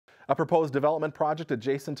A proposed development project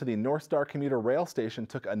adjacent to the Northstar Commuter Rail Station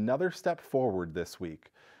took another step forward this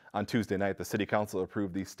week. On Tuesday night, the City Council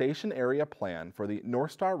approved the station area plan for the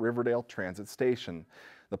Northstar Riverdale Transit Station.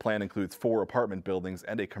 The plan includes 4 apartment buildings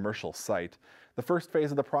and a commercial site. The first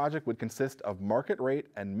phase of the project would consist of market rate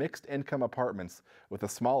and mixed income apartments with a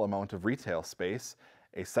small amount of retail space.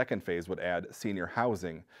 A second phase would add senior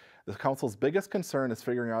housing. The council's biggest concern is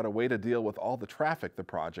figuring out a way to deal with all the traffic the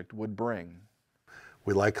project would bring.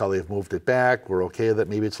 We like how they've moved it back. We're okay that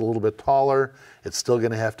maybe it's a little bit taller. It's still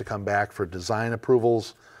going to have to come back for design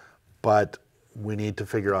approvals, but we need to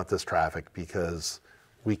figure out this traffic because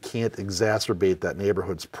we can't exacerbate that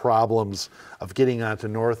neighborhood's problems of getting onto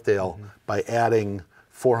Northdale by adding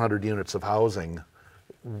 400 units of housing,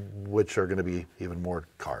 which are going to be even more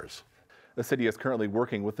cars. The city is currently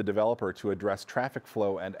working with the developer to address traffic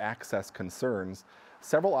flow and access concerns.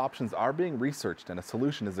 Several options are being researched and a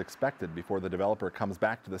solution is expected before the developer comes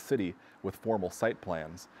back to the city with formal site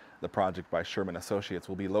plans. The project by Sherman Associates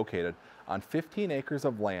will be located on 15 acres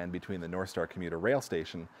of land between the Northstar Commuter Rail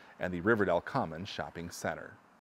Station and the Riverdale Commons Shopping Center.